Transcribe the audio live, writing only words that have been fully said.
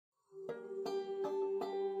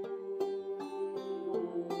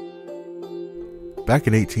Back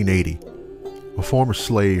in 1880, a former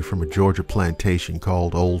slave from a Georgia plantation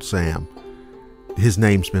called Old Sam, his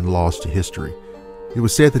name's been lost to history. It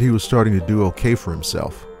was said that he was starting to do okay for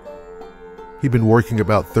himself. He'd been working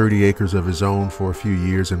about 30 acres of his own for a few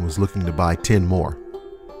years and was looking to buy 10 more.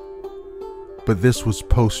 But this was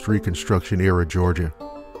post-Reconstruction era Georgia,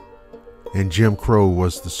 and Jim Crow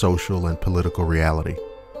was the social and political reality.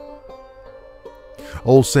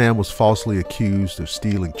 Old Sam was falsely accused of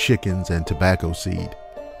stealing chickens and tobacco seed,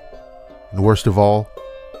 and worst of all,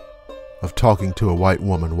 of talking to a white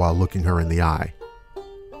woman while looking her in the eye.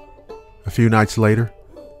 A few nights later,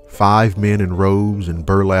 5 men in robes and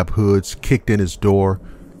burlap hoods kicked in his door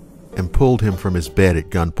and pulled him from his bed at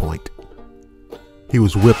gunpoint. He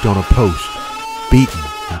was whipped on a post, beaten,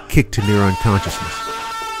 and kicked to near unconsciousness.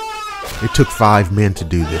 It took 5 men to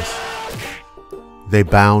do this. They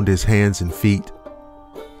bound his hands and feet,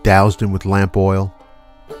 doused him with lamp oil,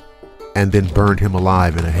 and then burned him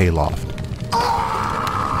alive in a hayloft.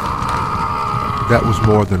 That was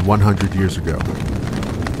more than 100 years ago.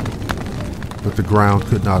 But the ground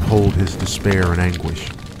could not hold his despair and anguish.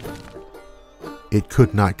 It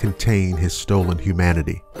could not contain his stolen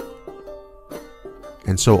humanity.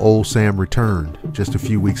 And so Old Sam returned just a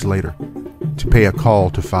few weeks later to pay a call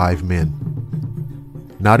to 5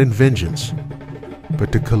 men. Not in vengeance,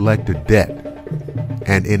 but to collect a debt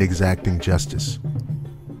and in exacting justice.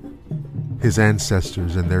 His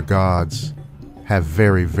ancestors and their gods have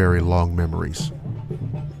very, very long memories.